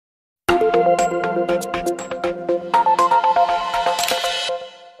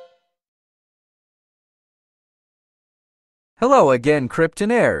Hello again,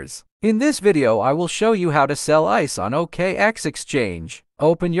 Kryptonaires. In this video, I will show you how to sell ICE on OKX Exchange.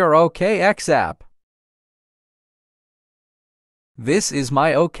 Open your OKX app. This is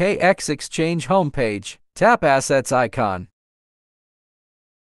my OKX Exchange homepage. Tap Assets icon.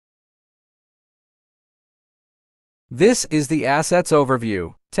 This is the Assets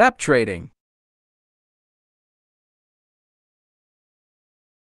overview. Tap Trading.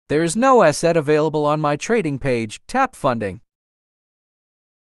 There is no asset available on my trading page. Tap Funding.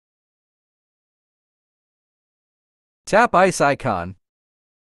 Tap ICE icon.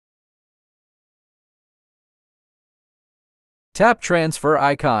 Tap Transfer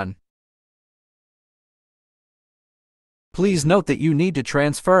icon. Please note that you need to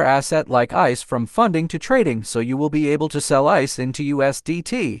transfer asset like ICE from funding to trading, so you will be able to sell ICE into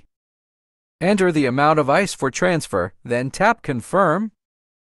USDT. Enter the amount of ICE for transfer, then tap Confirm.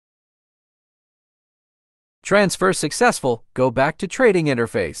 Transfer successful. Go back to trading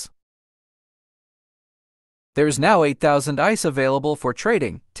interface. There's now 8,000 ICE available for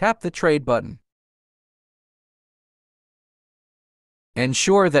trading. Tap the Trade button.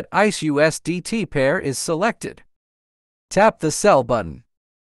 Ensure that ICE USDT pair is selected. Tap the Sell button.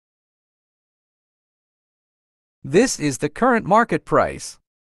 This is the current market price.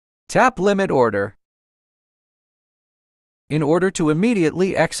 Tap Limit Order. In order to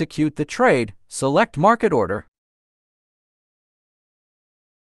immediately execute the trade, select Market Order.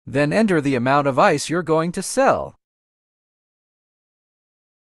 Then enter the amount of ICE you're going to sell.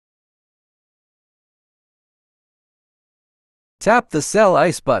 Tap the Sell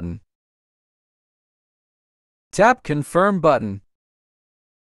ICE button. Tap Confirm button.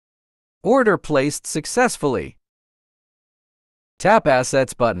 Order placed successfully. Tap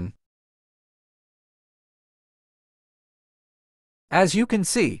Assets button. As you can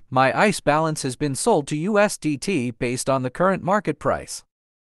see, my ICE balance has been sold to USDT based on the current market price.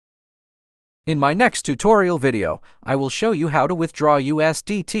 In my next tutorial video, I will show you how to withdraw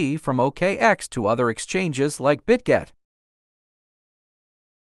USDT from OKX to other exchanges like BitGet.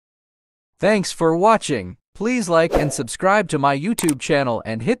 Thanks for watching. Please like and subscribe to my YouTube channel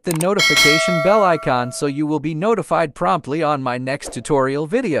and hit the notification bell icon so you will be notified promptly on my next tutorial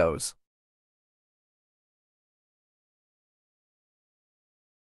videos.